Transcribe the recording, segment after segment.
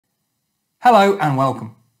Hello and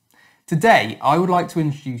welcome. Today I would like to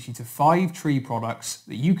introduce you to 5 tree products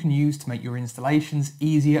that you can use to make your installations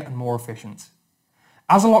easier and more efficient.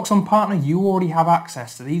 As a Loxone partner, you already have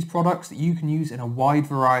access to these products that you can use in a wide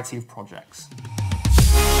variety of projects.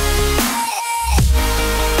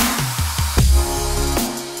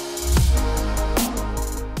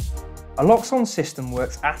 A Loxone system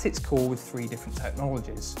works at its core with 3 different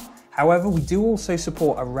technologies. However, we do also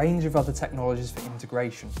support a range of other technologies for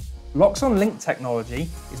integration. Loxone Link technology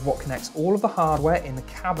is what connects all of the hardware in the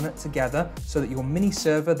cabinet together so that your mini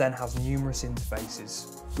server then has numerous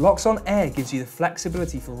interfaces. Loxone Air gives you the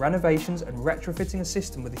flexibility for renovations and retrofitting a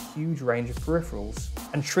system with a huge range of peripherals.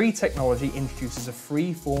 And Tree technology introduces a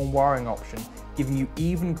free-form wiring option, giving you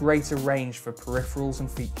even greater range for peripherals and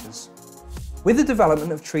features. With the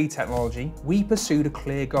development of Tree technology, we pursued a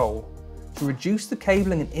clear goal: to reduce the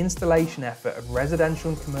cabling and installation effort of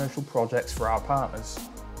residential and commercial projects for our partners.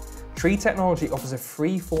 Tree technology offers a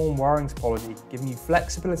free-form wiring topology, giving you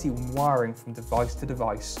flexibility when wiring from device to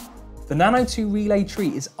device. The Nano 2 Relay Tree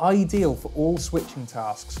is ideal for all switching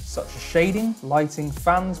tasks, such as shading, lighting,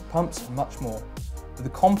 fans, pumps, and much more. With a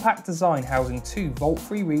compact design housing 2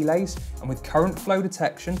 volt-free relays and with current flow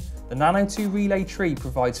detection, the Nano 2 Relay Tree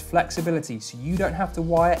provides flexibility so you don't have to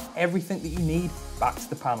wire everything that you need back to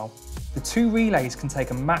the panel. The 2 relays can take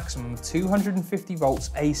a maximum of 250 volts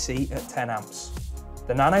AC at 10 amps.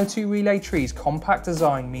 The Nano 2 Relay Tree's compact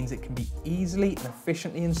design means it can be easily and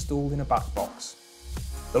efficiently installed in a back box.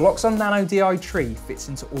 The Loxone Nano DI Tree fits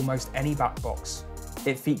into almost any back box.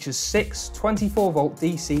 It features 6 24-volt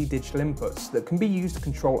DC digital inputs that can be used to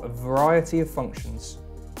control a variety of functions.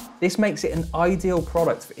 This makes it an ideal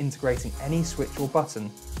product for integrating any switch or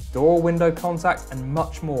button, door or window contact, and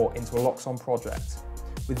much more into a Loxone project,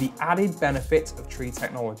 with the added benefit of Tree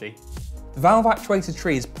technology. The valve actuator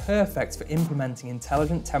Tree is perfect for implementing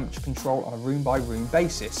intelligent temperature control on a room-by-room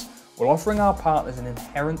basis, while offering our partners an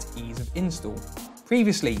inherent ease of install.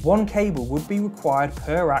 Previously, 1 cable would be required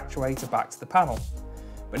per actuator back to the panel,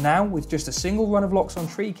 but now with just a single run of Loxone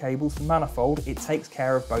Tree cables to manifold, it takes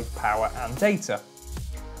care of both power and data.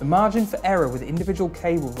 The margin for error with individual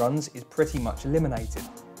cable runs is pretty much eliminated.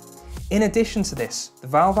 In addition to this, the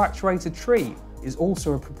valve actuator Tree is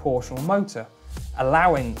also a proportional motor,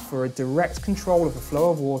 allowing for a direct control of the flow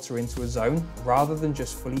of water into a zone rather than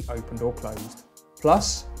just fully opened or closed.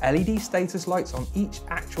 Plus, LED status lights on each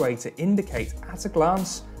actuator indicate at a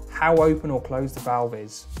glance how open or closed the valve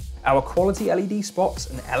is. Our quality LED spots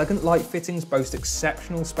and elegant light fittings boast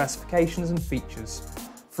exceptional specifications and features.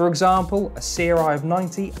 For example, a CRI of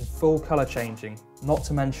 90 and full colour changing, not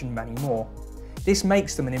to mention many more. This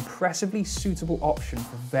makes them an impressively suitable option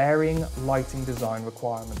for varying lighting design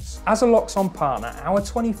requirements. As a Loxone partner, our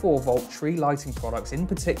 24-volt Tree lighting products in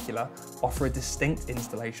particular offer a distinct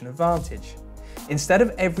installation advantage. Instead of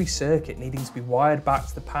every circuit needing to be wired back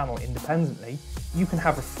to the panel independently, you can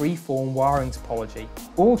have a free-form wiring topology.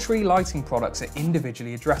 All Tree lighting products are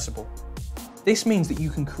individually addressable. This means that you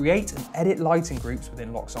can create and edit lighting groups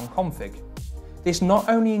within Loxone Config. This not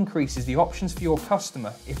only increases the options for your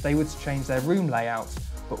customer if they were to change their room layout,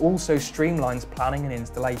 but also streamlines planning and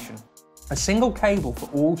installation. A single cable for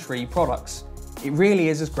all Tree products. It really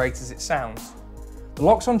is as great as it sounds. The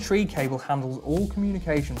Loxone Tree cable handles all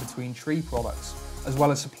communication between Tree products, as well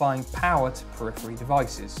as supplying power to periphery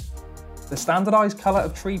devices. The standardised colour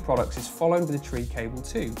of Tree products is followed with a Tree cable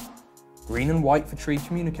too. Green and white for Tree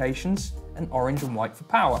communications, and orange and white for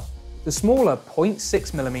power. The smaller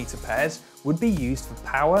 0.6mm pairs would be used for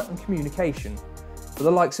power and communication, for the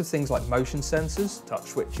likes of things like motion sensors, touch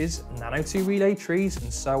switches, Nano 2 Relay Trees,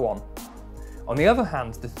 and so on. On the other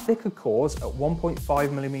hand, the thicker cores at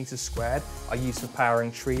 1.5mm squared are used for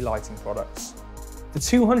powering Tree lighting products. The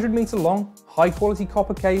 200-metre long, high-quality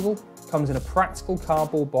copper cable comes in a practical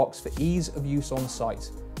cardboard box for ease of use on site.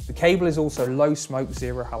 The cable is also low smoke,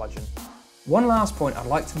 zero halogen. One last point I'd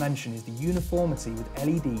like to mention is the uniformity with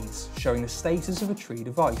LEDs showing the status of a Tree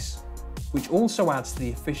device, which also adds to the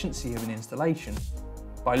efficiency of an installation.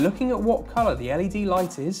 By looking at what colour the LED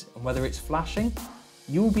light is and whether it's flashing,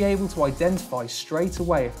 you will be able to identify straight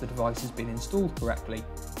away if the device has been installed correctly.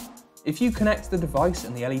 If you connect the device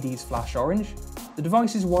and the LEDs flash orange, the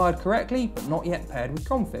device is wired correctly but not yet paired with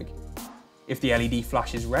config. If the LED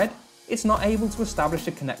flashes red, it's not able to establish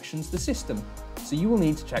a connection to the system, so you will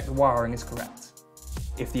need to check the wiring is correct.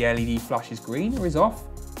 If the LED flashes green or is off,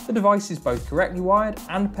 the device is both correctly wired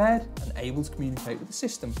and paired and able to communicate with the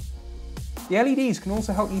system. The LEDs can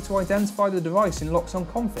also help you to identify the device in Loxone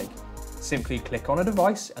Config. Simply click on a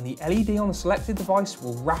device and the LED on the selected device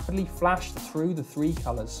will rapidly flash through the 3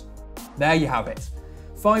 colours. There you have it.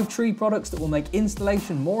 5 tree products that will make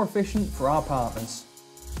installation more efficient for our partners.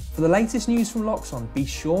 For the latest news from Loxone, be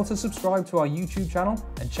sure to subscribe to our YouTube channel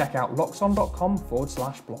and check out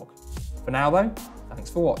loxone.com/blog. For now though,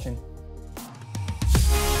 thanks for watching.